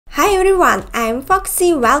Hi everyone, I'm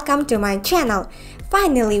Foxy, welcome to my channel.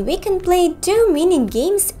 Finally, we can play 2 mini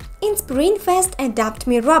games in SpringFest Adopt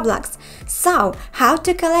Me Roblox. So, how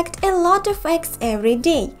to collect a lot of eggs every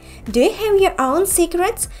day? Do you have your own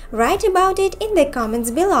secrets? Write about it in the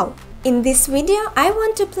comments below. In this video, I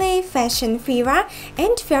want to play Fashion Fever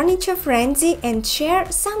and Furniture Frenzy and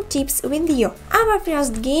share some tips with you. Our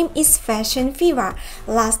first game is Fashion Fever,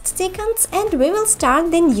 last seconds, and we will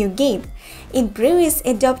start the new game. In previous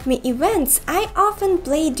Adopt Me events, I often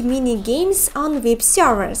played mini games on web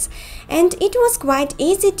servers, and it was quite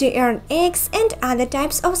easy to earn eggs and other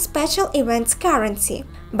types of special events currency.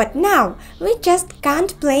 But now, we just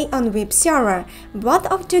can't play on web server. Both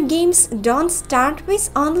of two games don't start with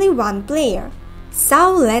only one player.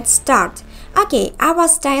 So let's start. Okay, our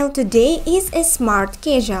style today is a smart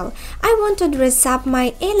casual. I want to dress up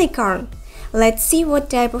my alicorn. Let's see what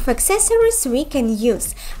type of accessories we can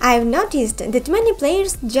use. I've noticed that many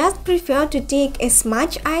players just prefer to take as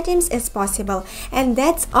much items as possible, and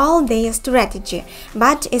that's all their strategy.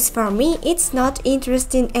 But as for me, it's not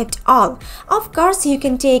interesting at all. Of course, you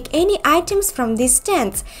can take any items from these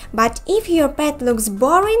stands, but if your pet looks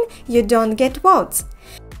boring, you don't get votes.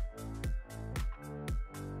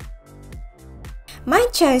 My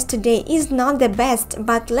choice today is not the best,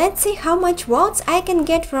 but let's see how much votes I can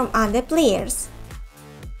get from other players.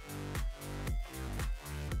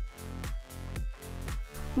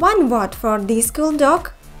 One vote for this cool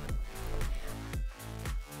dog.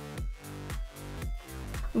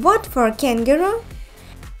 Vote for kangaroo.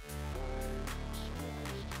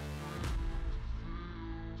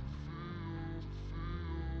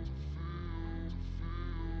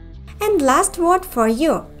 And last vote for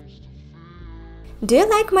you. Do you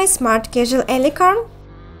like my smart casual alicorn?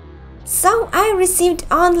 So I received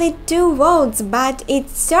only 2 votes, but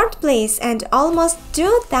it's 3rd place and almost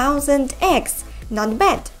 2000 eggs. Not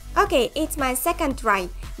bad. Okay, it's my second try.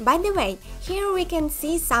 By the way, here we can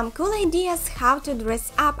see some cool ideas how to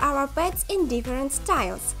dress up our pets in different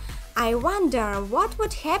styles. I wonder what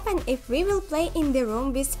would happen if we will play in the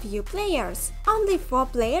room with few players. Only 4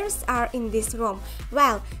 players are in this room.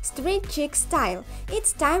 Well, street chic style.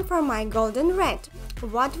 It's time for my golden red.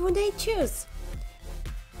 What would I choose?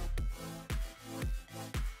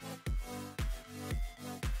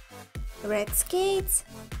 Red skates.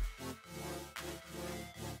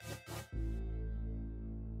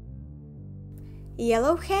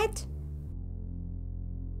 Yellow hat.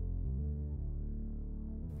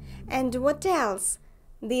 And what else?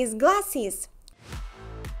 These glasses.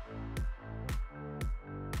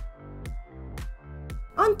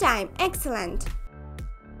 On time, excellent.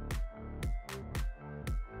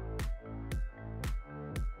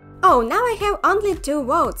 Oh, now I have only 2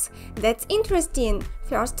 votes. That's interesting.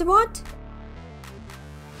 First vote.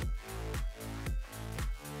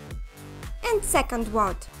 And second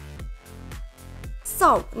vote.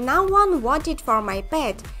 So, now one voted for my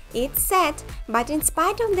pet. It's sad, but in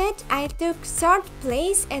spite of that, I took 3rd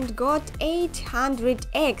place and got 800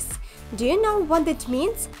 eggs. Do you know what that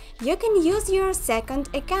means? You can use your second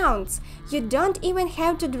accounts. You don't even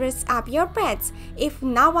have to dress up your pets. If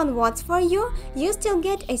no one votes for you, you still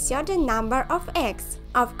get a certain number of eggs.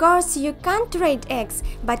 Of course, you can't trade eggs,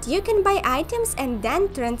 but you can buy items and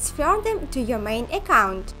then transfer them to your main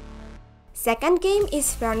account. Second game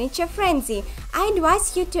is Furniture Frenzy. I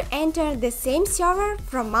advise you to enter the same server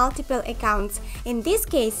from multiple accounts. In this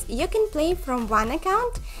case, you can play from one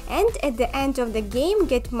account and at the end of the game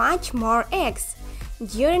get much more eggs.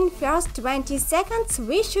 During first 20 seconds,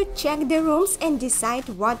 we should check the rooms and decide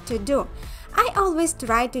what to do. I always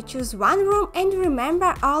try to choose one room and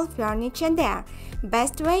remember all furniture there.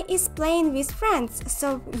 Best way is playing with friends,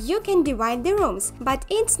 so you can divide the rooms, but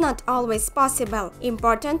it's not always possible.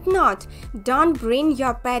 Important note, don't bring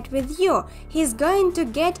your pet with you. He's going to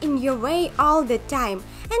get in your way all the time,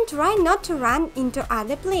 and try not to run into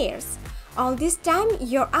other players. All this time,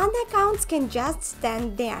 your other accounts can just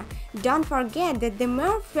stand there. Don't forget that the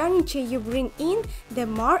more furniture you bring in, the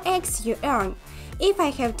more eggs you earn. If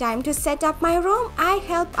I have time to set up my room, I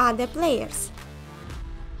help other players.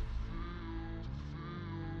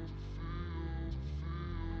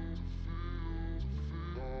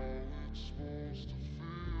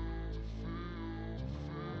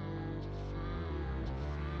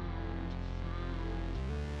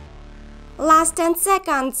 Last 10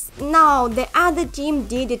 seconds. No, the other team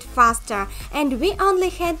did it faster and we only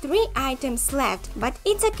had 3 items left. But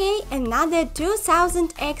it's okay, another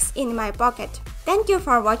 2000 eggs in my pocket. Thank you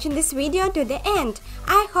for watching this video to the end.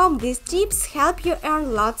 I hope these tips help you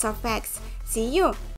earn lots of eggs. See you!